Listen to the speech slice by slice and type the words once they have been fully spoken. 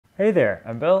Hey there,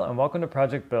 I'm Bill and welcome to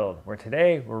Project Build, where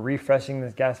today we're refreshing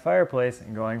this gas fireplace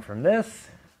and going from this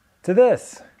to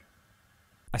this.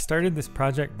 I started this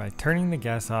project by turning the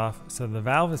gas off so the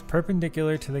valve is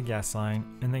perpendicular to the gas line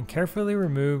and then carefully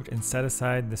removed and set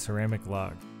aside the ceramic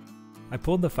log. I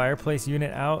pulled the fireplace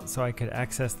unit out so I could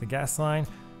access the gas line,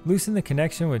 loosened the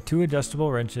connection with 2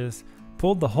 adjustable wrenches,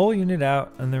 pulled the whole unit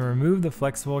out and then removed the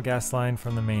flexible gas line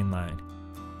from the main line.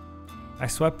 I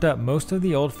swept up most of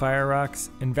the old fire rocks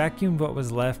and vacuumed what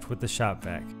was left with the shop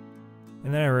vac.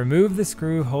 And then I removed the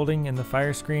screw holding in the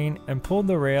fire screen and pulled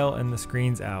the rail and the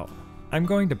screens out. I'm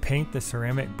going to paint the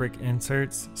ceramic brick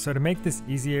inserts, so to make this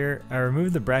easier, I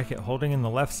removed the bracket holding in the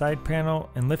left side panel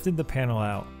and lifted the panel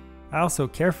out. I also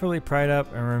carefully pried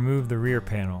up and removed the rear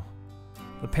panel.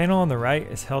 The panel on the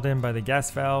right is held in by the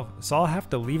gas valve, so I'll have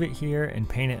to leave it here and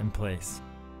paint it in place.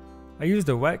 I used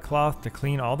a wet cloth to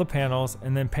clean all the panels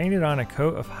and then painted on a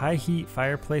coat of high heat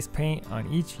fireplace paint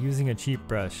on each using a cheap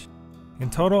brush. In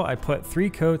total, I put 3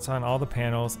 coats on all the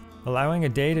panels, allowing a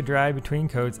day to dry between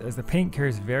coats as the paint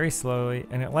cures very slowly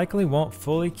and it likely won't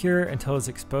fully cure until it's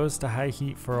exposed to high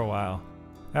heat for a while.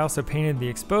 I also painted the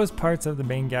exposed parts of the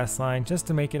main gas line just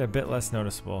to make it a bit less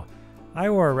noticeable. I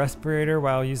wore a respirator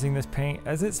while using this paint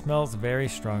as it smells very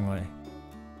strongly.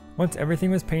 Once everything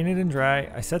was painted and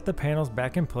dry, I set the panels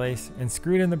back in place and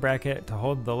screwed in the bracket to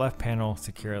hold the left panel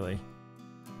securely.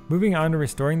 Moving on to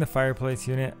restoring the fireplace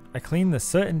unit, I cleaned the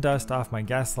soot and dust off my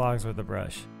gas logs with a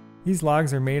brush. These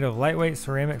logs are made of lightweight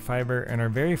ceramic fiber and are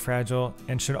very fragile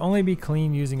and should only be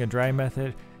cleaned using a dry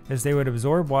method as they would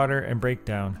absorb water and break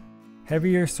down.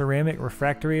 Heavier ceramic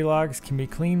refractory logs can be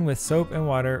cleaned with soap and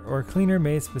water or a cleaner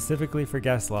made specifically for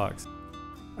gas logs.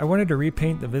 I wanted to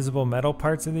repaint the visible metal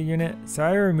parts of the unit, so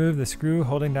I removed the screw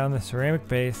holding down the ceramic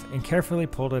base and carefully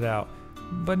pulled it out,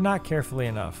 but not carefully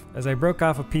enough, as I broke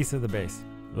off a piece of the base.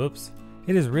 Oops.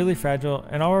 It is really fragile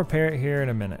and I'll repair it here in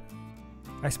a minute.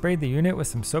 I sprayed the unit with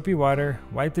some soapy water,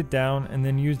 wiped it down, and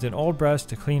then used an old brush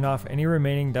to clean off any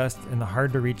remaining dust in the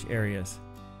hard to reach areas.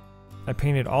 I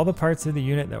painted all the parts of the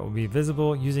unit that will be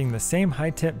visible using the same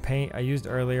high-tip paint I used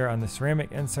earlier on the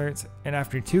ceramic inserts, and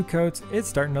after 2 coats, it's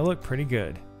starting to look pretty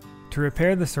good. To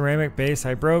repair the ceramic base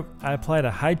I broke, I applied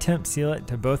a high-temp sealant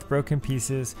to both broken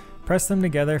pieces, pressed them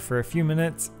together for a few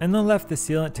minutes, and then left the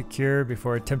sealant to cure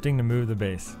before attempting to move the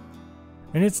base.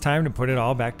 And it's time to put it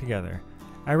all back together.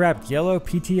 I wrapped yellow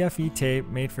PTFE tape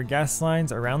made for gas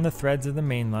lines around the threads of the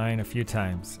main line a few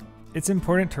times. It's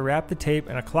important to wrap the tape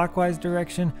in a clockwise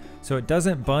direction so it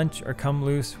doesn't bunch or come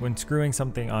loose when screwing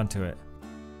something onto it.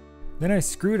 Then I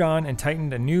screwed on and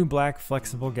tightened a new black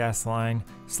flexible gas line,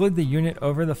 slid the unit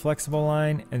over the flexible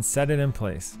line, and set it in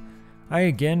place. I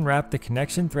again wrapped the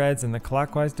connection threads in the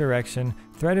clockwise direction,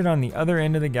 threaded on the other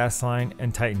end of the gas line,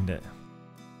 and tightened it.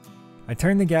 I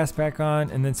turned the gas back on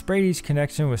and then sprayed each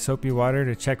connection with soapy water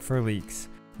to check for leaks.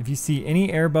 If you see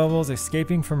any air bubbles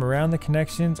escaping from around the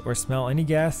connections or smell any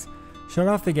gas, shut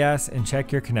off the gas and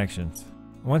check your connections.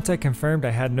 Once I confirmed I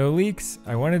had no leaks,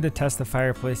 I wanted to test the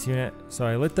fireplace unit, so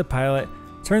I lit the pilot,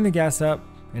 turned the gas up,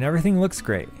 and everything looks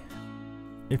great.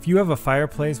 If you have a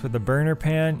fireplace with a burner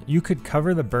pan, you could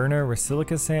cover the burner with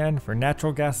silica sand for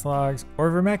natural gas logs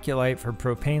or vermiculite for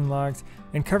propane logs,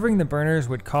 and covering the burners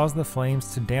would cause the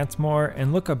flames to dance more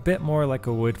and look a bit more like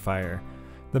a wood fire.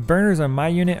 The burners on my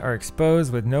unit are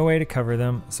exposed with no way to cover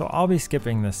them, so I'll be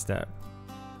skipping this step.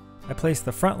 I placed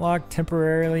the front log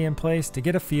temporarily in place to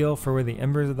get a feel for where the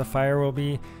embers of the fire will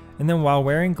be, and then while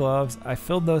wearing gloves, I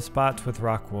filled those spots with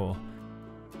rock wool.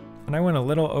 And I went a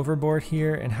little overboard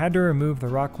here and had to remove the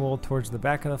rock wool towards the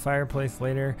back of the fireplace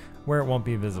later where it won't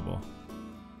be visible.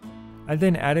 I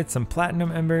then added some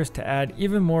platinum embers to add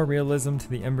even more realism to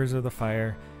the embers of the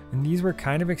fire, and these were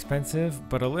kind of expensive,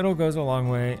 but a little goes a long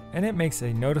way, and it makes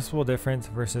a noticeable difference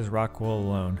versus rock wool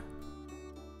alone.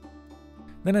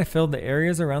 Then I filled the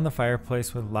areas around the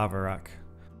fireplace with lava rock.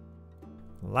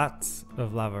 Lots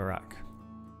of lava rock.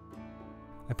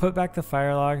 I put back the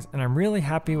fire logs and I'm really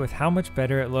happy with how much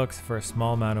better it looks for a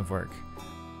small amount of work.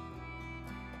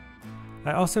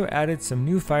 I also added some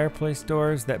new fireplace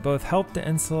doors that both help to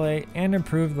insulate and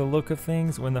improve the look of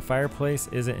things when the fireplace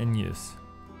isn't in use.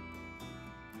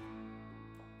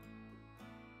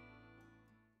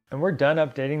 And we're done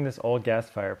updating this old gas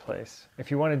fireplace. If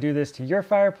you want to do this to your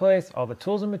fireplace, all the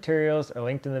tools and materials are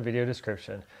linked in the video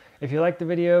description. If you liked the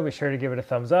video, be sure to give it a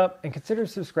thumbs up and consider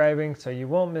subscribing so you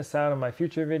won't miss out on my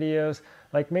future videos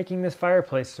like making this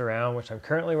fireplace surround, which I'm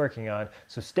currently working on,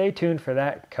 so stay tuned for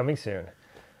that coming soon.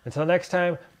 Until next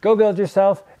time, go build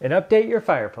yourself and update your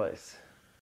fireplace.